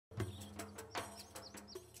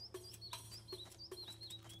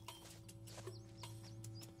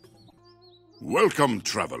Welcome,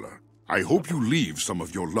 traveler. I hope you leave some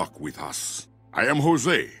of your luck with us. I am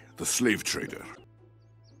Jose, the slave trader.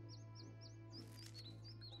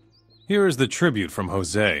 Here is the tribute from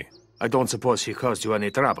Jose. I don't suppose he caused you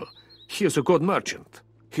any trouble. He is a good merchant.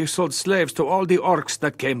 He sold slaves to all the orcs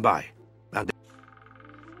that came by. And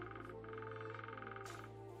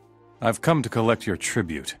I've come to collect your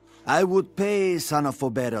tribute. I would pay, son of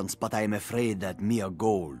forbearance, but I am afraid that mere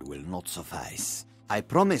gold will not suffice. I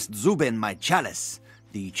promised Zubin my chalice,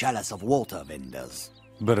 the chalice of water vendors.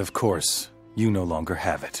 But of course, you no longer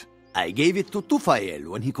have it. I gave it to Tufael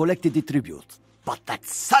when he collected the tribute. But that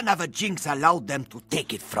son of a jinx allowed them to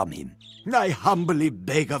take it from him. I humbly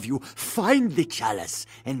beg of you, find the chalice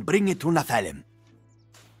and bring it to Nephilim.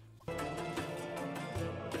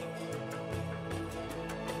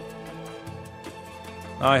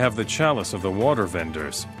 I have the chalice of the water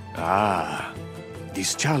vendors. Ah,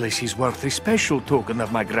 this chalice is worth a special token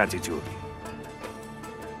of my gratitude.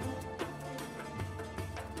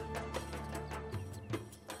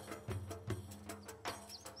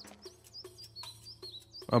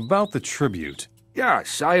 About the tribute.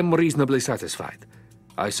 Yes, I am reasonably satisfied.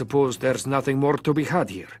 I suppose there's nothing more to be had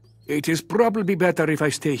here. It is probably better if I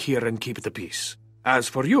stay here and keep the peace. As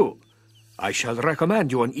for you, I shall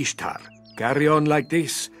recommend you an Ishtar. Carry on like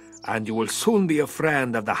this, and you will soon be a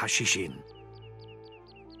friend of the Hashishin.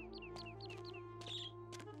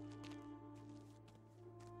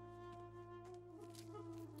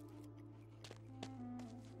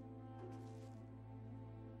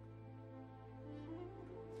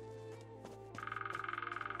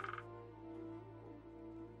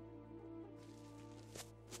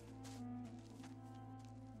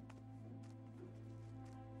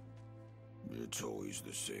 It's always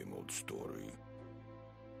the same old story.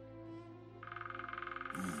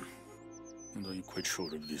 And are you quite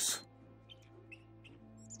sure of this?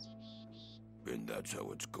 And that's how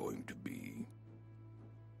it's going to be.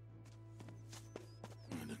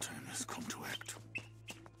 And the time has come to act.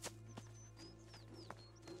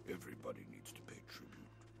 Everybody needs to pay tribute.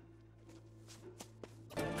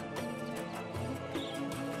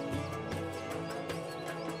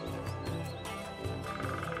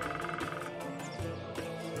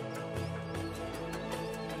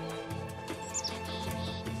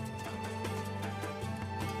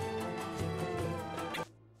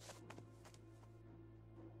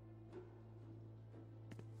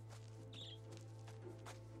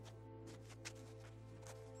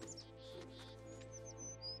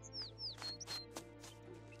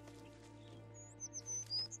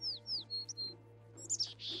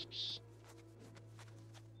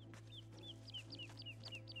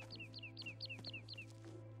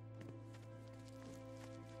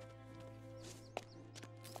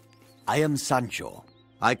 I am Sancho.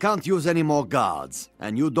 I can't use any more guards,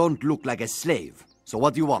 and you don't look like a slave. So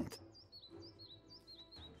what do you want?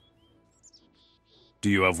 Do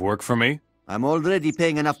you have work for me? I'm already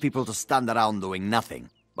paying enough people to stand around doing nothing.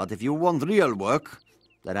 But if you want real work,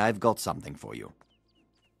 then I've got something for you.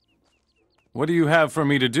 What do you have for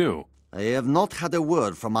me to do? I have not had a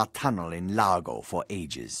word from our tunnel in Largo for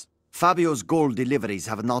ages. Fabio's gold deliveries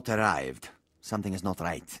have not arrived. Something is not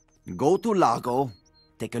right. Go to Largo.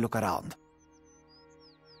 Take a look around.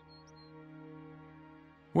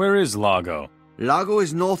 Where is Lago? Largo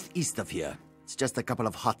is northeast of here. It's just a couple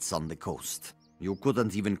of huts on the coast. You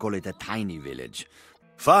couldn't even call it a tiny village.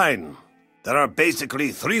 Fine. There are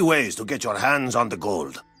basically 3 ways to get your hands on the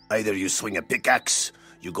gold. Either you swing a pickaxe,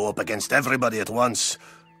 you go up against everybody at once,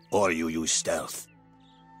 or you use stealth.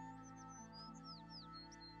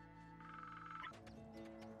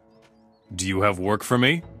 Do you have work for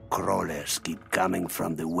me? Crawlers keep coming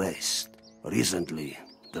from the west. Recently,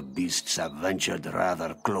 the beasts have ventured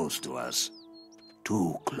rather close to us.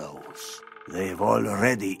 Too close. They've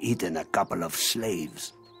already eaten a couple of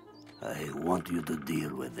slaves. I want you to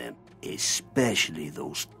deal with them, especially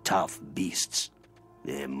those tough beasts.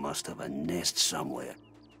 They must have a nest somewhere.